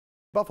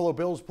Buffalo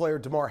Bills player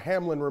Damar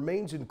Hamlin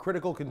remains in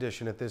critical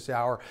condition at this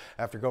hour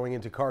after going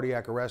into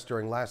cardiac arrest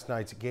during last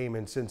night's game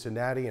in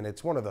Cincinnati, and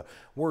it's one of the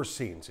worst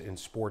scenes in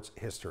sports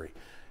history.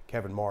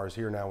 Kevin Marr is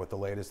here now with the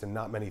latest, and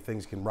not many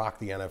things can rock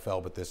the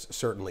NFL, but this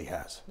certainly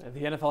has.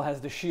 The NFL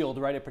has the shield,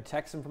 right? It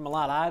protects him from a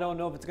lot. I don't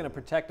know if it's going to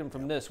protect him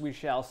from this. We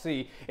shall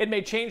see. It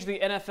may change the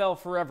NFL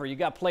forever. You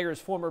got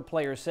players, former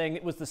players, saying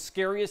it was the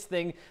scariest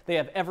thing they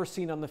have ever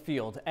seen on the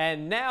field.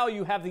 And now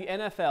you have the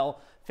NFL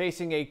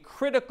facing a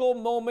critical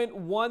moment,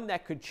 one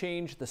that could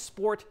change the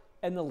sport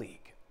and the league.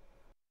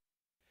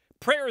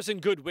 Prayers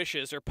and good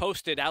wishes are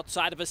posted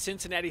outside of a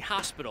Cincinnati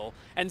hospital,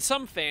 and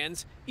some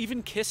fans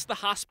even kissed the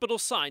hospital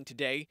sign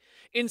today.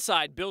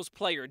 Inside, Bills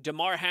player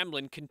Damar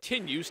Hamlin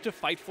continues to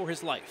fight for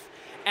his life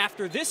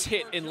after this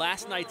hit in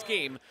last night's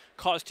game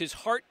caused his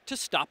heart to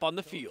stop on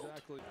the field.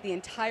 The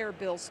entire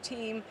Bills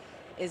team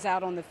is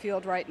out on the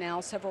field right now.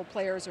 Several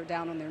players are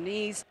down on their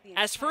knees.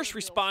 As first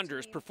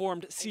responders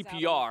performed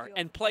CPR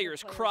and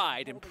players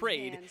cried and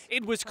prayed,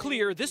 it was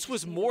clear this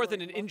was more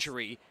than an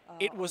injury.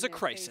 It was a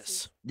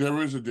crisis.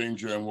 There is a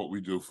danger in what we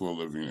do for a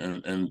living.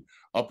 And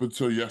up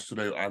until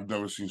yesterday, I've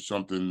never seen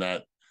something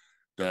that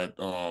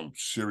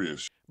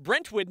serious.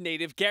 Brentwood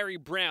native Gary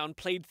Brown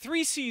played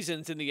 3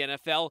 seasons in the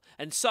NFL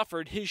and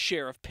suffered his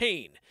share of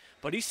pain.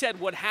 But he said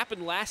what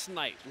happened last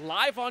night,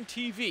 live on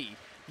TV,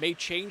 may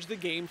change the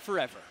game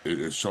forever. It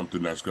is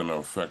something that's going to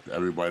affect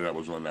everybody that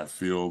was on that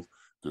field,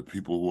 the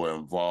people who are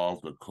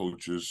involved, the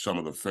coaches, some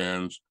of the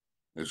fans.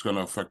 It's going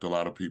to affect a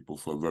lot of people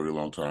for a very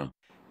long time.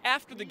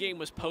 After the game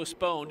was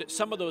postponed,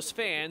 some of those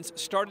fans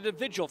started a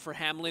vigil for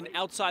Hamlin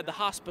outside the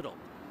hospital.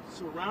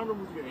 Surround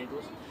him with your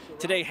angels.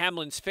 Today,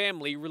 Hamlin's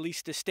family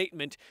released a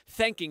statement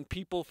thanking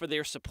people for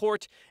their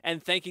support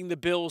and thanking the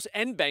Bills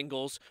and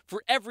Bengals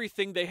for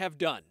everything they have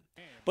done.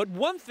 But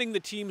one thing the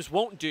teams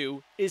won't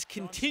do is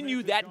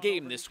continue that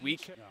game this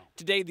week.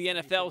 Today, the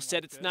NFL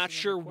said it's not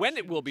sure when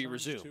it will be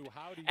resumed.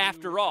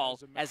 After all,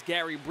 as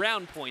Gary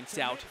Brown points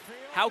out,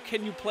 how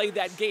can you play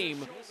that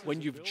game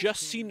when you've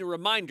just seen a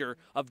reminder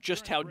of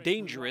just how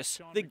dangerous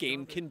the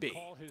game can be?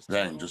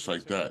 Dang, just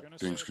like that,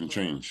 things can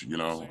change, you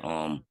know.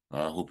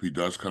 I hope he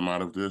does come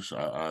out of this.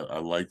 I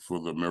like for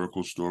the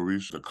miracle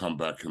stories. The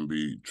comeback can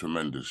be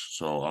tremendous.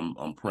 So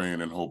I'm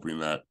praying and hoping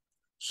that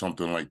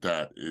something like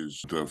that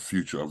is the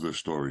future of this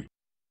story.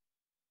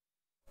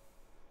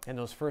 And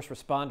those first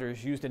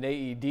responders used an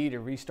AED to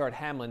restart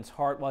Hamlin's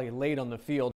heart while he laid on the field.